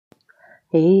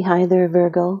Hey, hi there,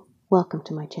 Virgo. Welcome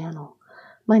to my channel.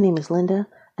 My name is Lynda,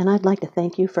 and I'd like to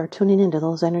thank you for tuning into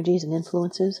those energies and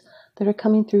influences that are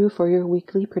coming through for your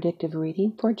weekly predictive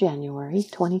reading for January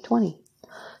 2020.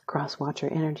 Cross-watcher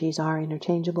energies are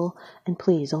interchangeable, and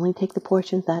please only take the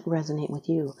portions that resonate with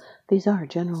you. These are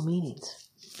general meanings.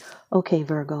 Okay,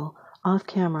 Virgo, off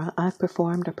camera, I've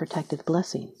performed a protective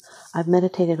blessing. I've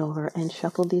meditated over and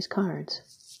shuffled these cards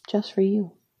just for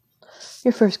you.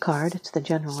 Your first card, it's the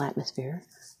general atmosphere.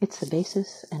 It's the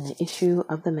basis and the issue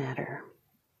of the matter.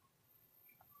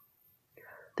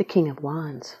 The King of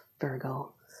Wands,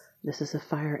 Virgo. This is a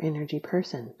fire energy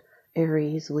person.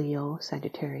 Aries, Leo,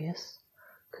 Sagittarius.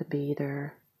 Could be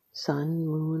either Sun,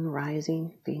 Moon,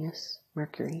 Rising, Venus,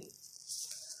 Mercury.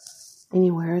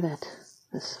 Anywhere that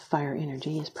this fire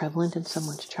energy is prevalent in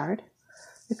someone's chart.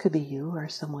 It could be you or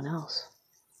someone else.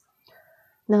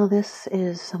 Now this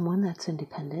is someone that's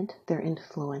independent, they're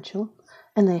influential,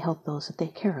 and they help those that they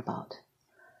care about.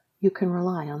 You can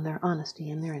rely on their honesty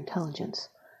and their intelligence.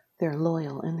 They're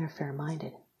loyal and they're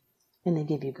fair-minded, and they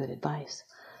give you good advice.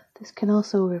 This can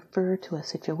also refer to a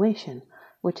situation,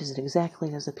 which is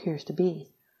exactly as appears to be,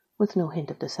 with no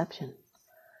hint of deception.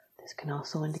 This can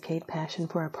also indicate passion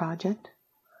for a project,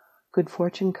 good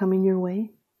fortune coming your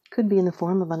way, could be in the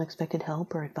form of unexpected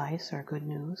help or advice or good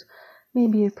news,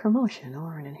 maybe a promotion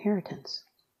or an inheritance.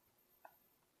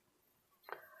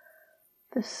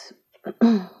 This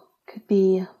could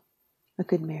be a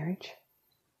good marriage,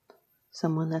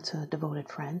 someone that's a devoted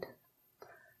friend.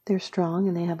 They're strong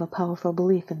and they have a powerful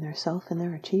belief in their self and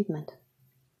their achievement.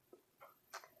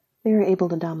 They are able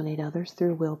to dominate others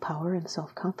through willpower and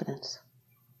self-confidence.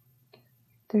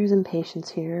 There's impatience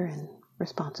here and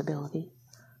responsibility.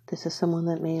 This is someone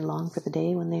that may long for the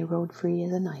day when they rode free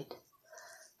as a knight.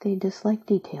 They dislike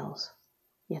details,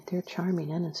 yet they're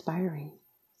charming and inspiring,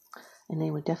 and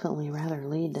they would definitely rather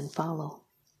lead than follow.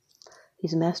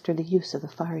 He's mastered the use of the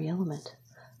fiery element,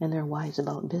 and they're wise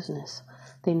about business.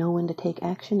 They know when to take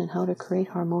action and how to create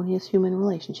harmonious human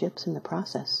relationships in the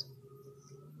process.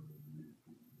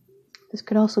 This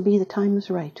could also be the time is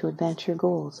right to advance your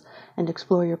goals and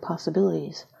explore your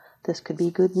possibilities. This could be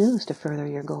good news to further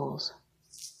your goals.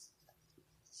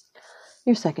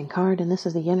 Your second card, and this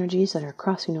is the energies that are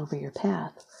crossing over your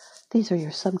path. These are your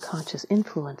subconscious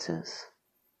influences.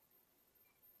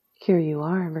 Here you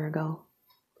are, Virgo.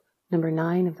 Number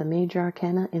 9 of the major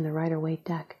arcana in the Rider-Waite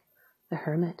deck, the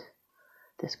Hermit.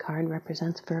 This card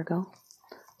represents Virgo,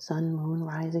 Sun, Moon,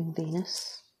 Rising,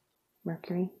 Venus,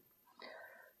 Mercury.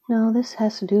 Now, this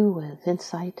has to do with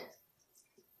insight,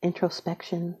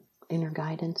 introspection, inner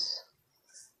guidance.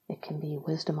 It can be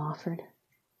wisdom offered,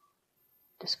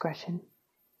 discretion.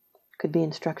 Could be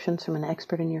instructions from an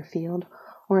expert in your field,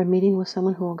 or a meeting with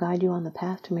someone who will guide you on the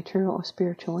path to material or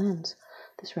spiritual ends.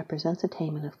 This represents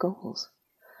attainment of goals.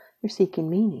 You're seeking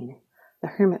meaning. The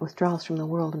hermit withdraws from the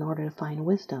world in order to find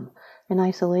wisdom, and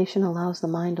isolation allows the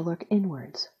mind to look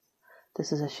inwards.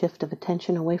 This is a shift of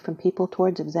attention away from people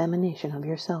towards examination of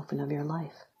yourself and of your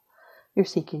life. You're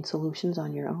seeking solutions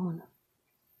on your own.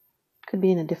 Could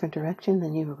be in a different direction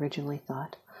than you originally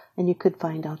thought, and you could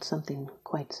find out something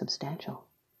quite substantial.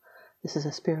 This is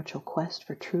a spiritual quest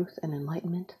for truth and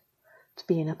enlightenment. It's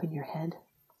being up in your head,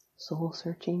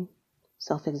 soul-searching,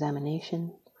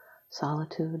 self-examination,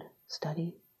 solitude,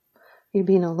 study. You're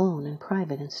being alone and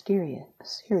private and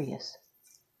serious,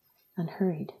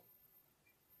 unhurried,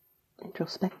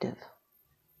 introspective,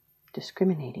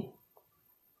 discriminating.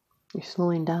 You're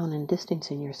slowing down and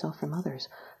distancing yourself from others,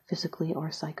 physically or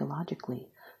psychologically,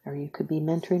 or you could be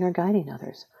mentoring or guiding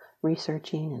others,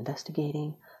 researching,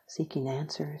 investigating, seeking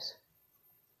answers,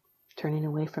 turning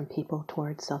away from people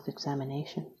towards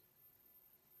self-examination.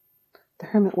 The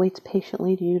hermit waits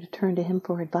patiently for you to turn to him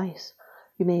for advice.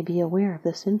 You may be aware of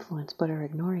this influence but are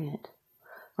ignoring it,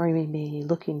 or you may be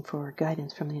looking for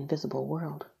guidance from the invisible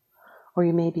world, or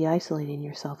you may be isolating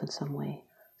yourself in some way,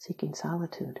 seeking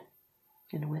solitude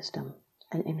and wisdom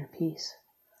and inner peace.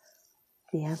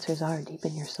 The answers are deep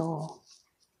in your soul.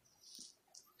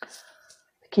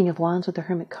 The King of Wands with the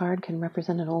Hermit card can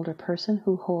represent an older person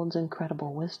who holds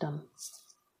incredible wisdom.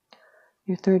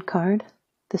 Your third card,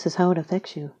 this is how it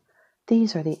affects you.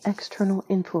 These are the external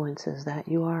influences that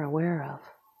you are aware of.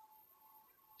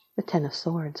 The Ten of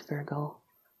Swords, Virgo,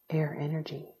 air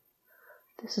energy.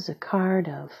 This is a card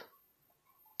of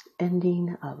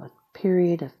ending of a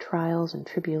period of trials and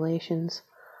tribulations,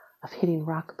 of hitting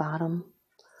rock bottom.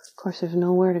 Of course, there's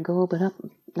nowhere to go but up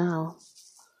now.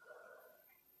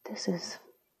 This is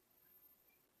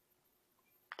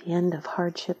the end of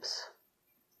hardships.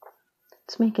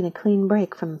 It's making a clean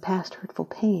break from past hurtful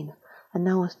pain, and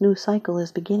now a new cycle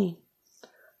is beginning.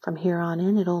 From here on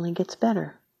in, it only gets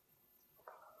better.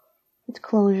 It's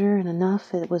closure and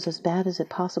enough. It was as bad as it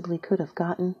possibly could have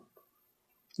gotten.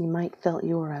 You might felt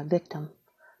you were a victim,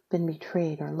 been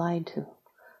betrayed or lied to,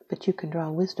 but you can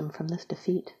draw wisdom from this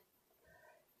defeat.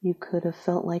 You could have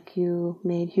felt like you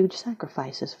made huge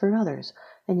sacrifices for others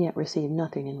and yet received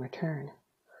nothing in return.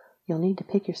 You'll need to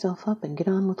pick yourself up and get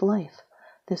on with life.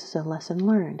 This is a lesson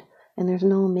learned, and there's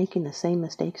no making the same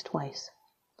mistakes twice.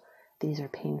 These are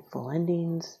painful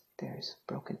endings. There's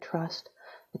broken trust.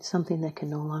 It's something that can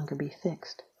no longer be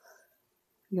fixed.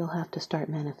 You'll have to start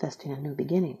manifesting a new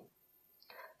beginning.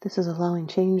 This is allowing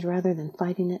change rather than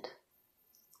fighting it.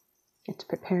 It's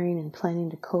preparing and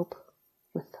planning to cope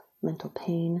with mental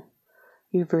pain.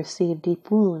 You've received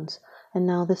deep wounds, and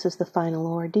now this is the final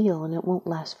ordeal, and it won't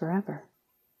last forever.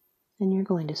 And you're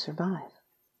going to survive.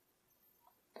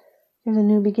 There's a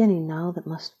new beginning now that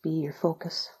must be your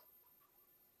focus.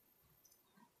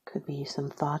 Could be some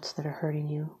thoughts that are hurting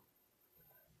you.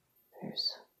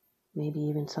 There's maybe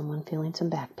even someone feeling some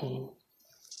back pain.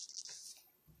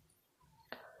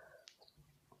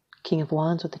 King of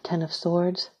Wands with the Ten of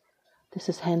Swords. This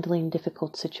is handling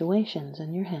difficult situations,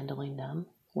 and you're handling them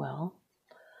well.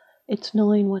 It's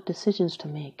knowing what decisions to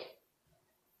make,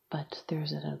 but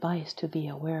there's an advice to be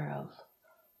aware of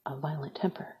a violent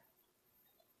temper.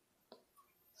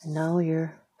 And now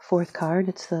your fourth card,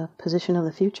 it's the position of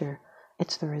the future.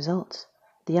 It's the results,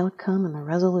 the outcome, and the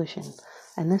resolution.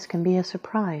 And this can be a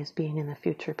surprise being in the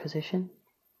future position.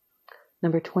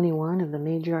 Number 21 of the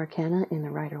Major Arcana in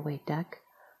the Rider-Waite deck,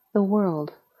 the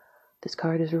World. This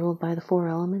card is ruled by the four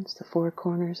elements, the four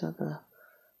corners of the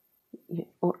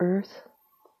earth,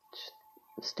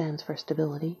 which stands for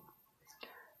stability.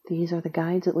 These are the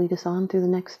guides that lead us on through the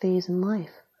next phase in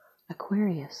life.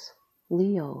 Aquarius,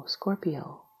 Leo,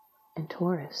 Scorpio, and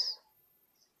Taurus.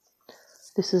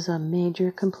 This is a major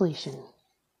completion.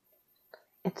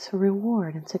 It's a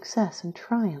reward and success and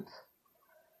triumph.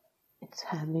 It's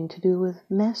having to do with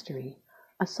mastery.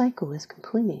 A cycle is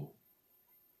completing.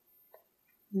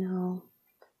 No,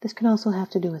 this can also have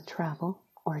to do with travel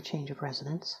or a change of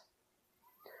residence.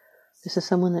 This is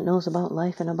someone that knows about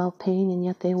life and about pain, and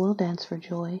yet they will dance for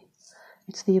joy.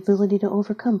 It's the ability to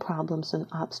overcome problems and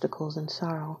obstacles and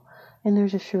sorrow, and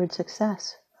there's assured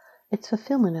success. It's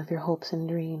fulfillment of your hopes and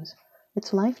dreams.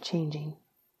 It's life-changing.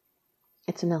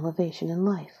 It's an elevation in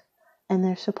life, and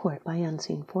there's support by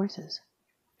unseen forces.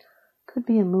 Could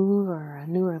be a move or a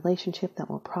new relationship that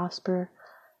will prosper.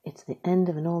 It's the end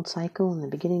of an old cycle and the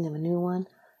beginning of a new one,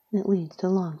 and it leads to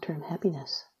long-term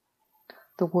happiness.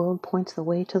 The World points the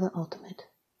way to the ultimate.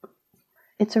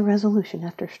 It's a resolution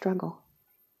after struggle.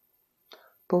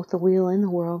 Both the wheel and the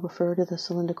world refer to the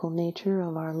cylindrical nature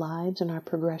of our lives and our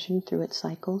progression through its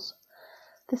cycles.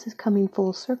 This is coming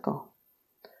full circle.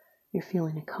 You're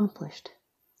feeling accomplished,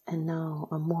 and now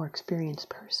a more experienced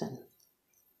person.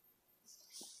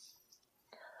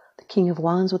 The King of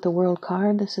Wands with the World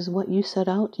card, this is what you set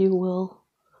out you will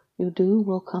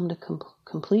come to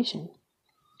completion.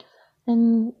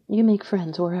 And you make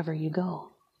friends wherever you go.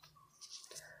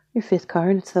 Your fifth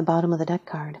card, it's the bottom of the deck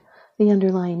card, the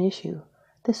underlying issue.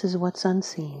 This is what's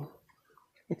unseen.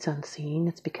 It's unseen,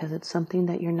 it's because it's something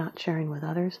that you're not sharing with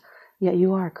others, yet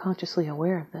you are consciously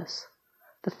aware of this.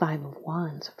 The Five of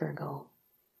Wands, Virgo,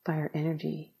 fire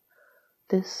energy.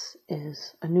 This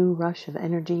is a new rush of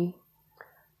energy.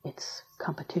 It's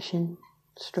competition,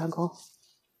 struggle,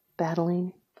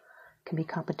 battling. It can be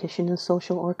competition in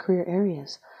social or career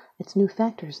areas. It's new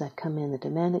factors that come in that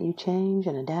demand that you change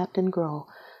and adapt and grow,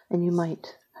 and you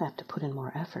might have to put in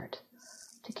more effort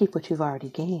to keep what you've already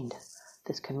gained.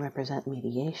 This can represent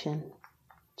mediation,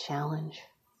 challenge,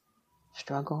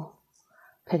 struggle,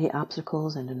 petty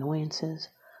obstacles and annoyances,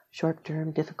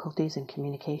 short-term difficulties in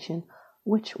communication,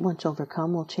 which, once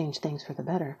overcome, will change things for the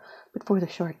better. But for the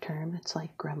short term, it's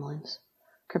like gremlins,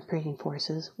 competing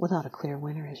forces without a clear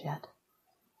winner as yet.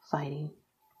 Fighting,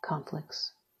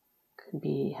 conflicts, could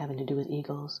be having to do with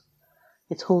egos.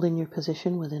 It's holding your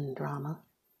position within drama.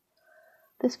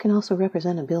 This can also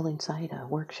represent a building site, a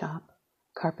workshop,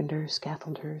 carpenters,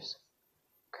 scaffolders,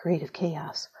 creative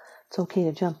chaos. It's okay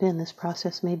to jump in. This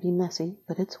process may be messy,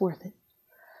 but it's worth it.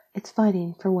 It's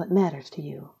fighting for what matters to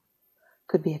you.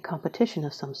 Could be a competition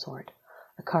of some sort,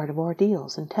 a card of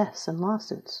ordeals and tests and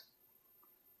lawsuits.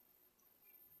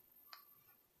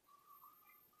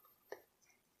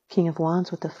 King of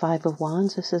Wands with the Five of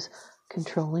Wands, this is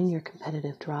controlling your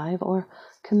competitive drive or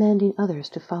commanding others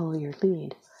to follow your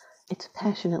lead. It's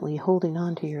passionately holding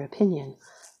on to your opinion.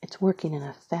 It's working in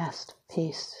a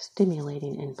fast-paced,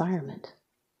 stimulating environment.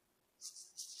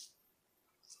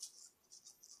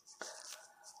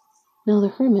 Now the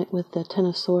Hermit with the Ten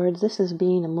of Swords, this is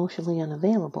being emotionally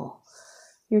unavailable.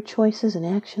 Your choices and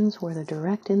actions were the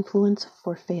direct influence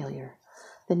for failure.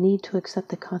 The need to accept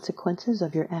the consequences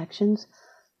of your actions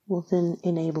will then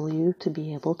enable you to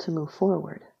be able to move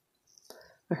forward.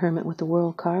 The Hermit with the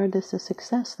World card, this is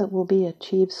success that will be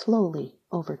achieved slowly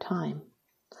over time.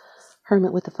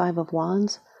 Hermit with the Five of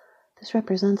Wands, this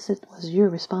represents it was your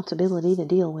responsibility to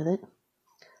deal with it.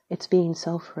 It's being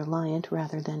self-reliant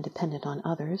rather than dependent on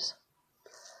others.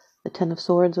 The Ten of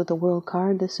Swords with the World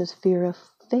card, this is fear of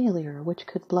failure, which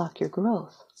could block your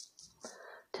growth.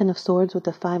 Ten of Swords with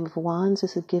the Five of Wands,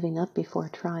 this is giving up before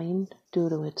trying due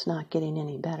to it's not getting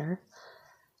any better.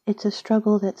 It's a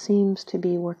struggle that seems to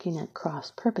be working at cross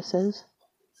purposes.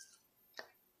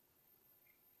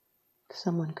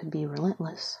 Someone could be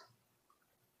relentless.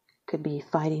 Could be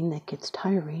fighting that gets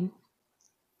tiring.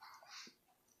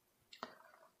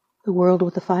 The World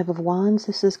with the Five of Wands,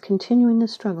 this is continuing the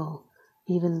struggle,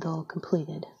 even though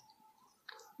completed.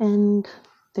 And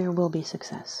there will be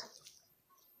success.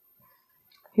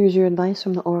 Here's your advice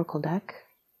from the Oracle deck.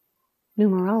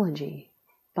 Numerology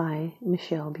by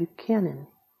Michelle Buchanan.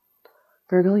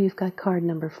 Virgo, you've got card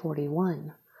number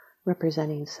 41,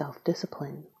 representing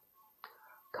self-discipline.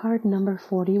 Card number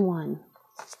 41.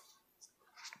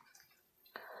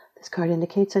 This card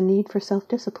indicates a need for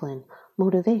self-discipline,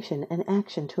 motivation, and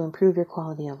action to improve your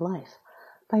quality of life.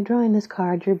 By drawing this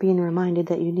card, you're being reminded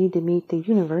that you need to meet the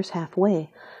universe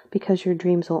halfway because your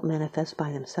dreams won't manifest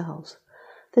by themselves.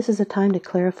 This is a time to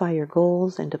clarify your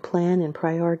goals and to plan and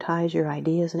prioritize your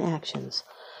ideas and actions,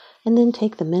 and then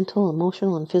take the mental,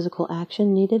 emotional, and physical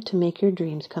action needed to make your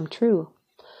dreams come true.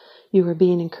 You are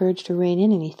being encouraged to rein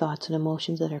in any thoughts and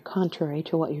emotions that are contrary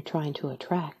to what you're trying to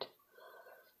attract.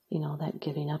 You know, that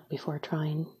giving up before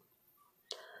trying.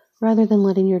 Rather than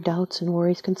letting your doubts and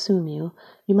worries consume you,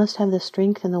 you must have the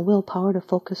strength and the willpower to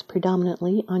focus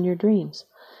predominantly on your dreams.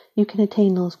 You can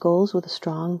attain those goals with a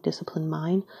strong, disciplined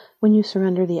mind when you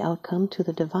surrender the outcome to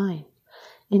the divine.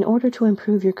 In order to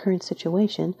improve your current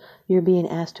situation, you're being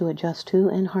asked to adjust to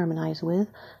and harmonize with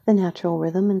the natural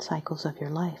rhythm and cycles of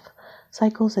your life.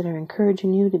 Cycles that are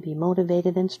encouraging you to be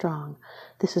motivated and strong.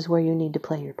 This is where you need to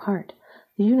play your part.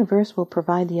 The universe will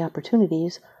provide the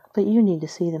opportunities, but you need to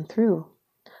see them through.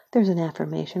 There's an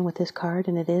affirmation with this card,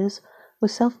 and it is,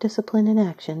 with self-discipline and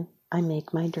action, I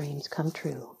make my dreams come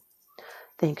true.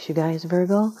 Thanks, you guys,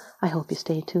 Virgo. I hope you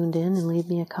stay tuned in and leave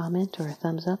me a comment or a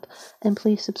thumbs up, and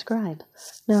please subscribe.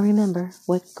 Now remember,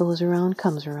 what goes around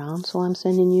comes around, so I'm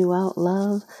sending you out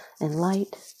love and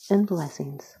light and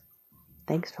blessings.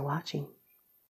 Thanks for watching.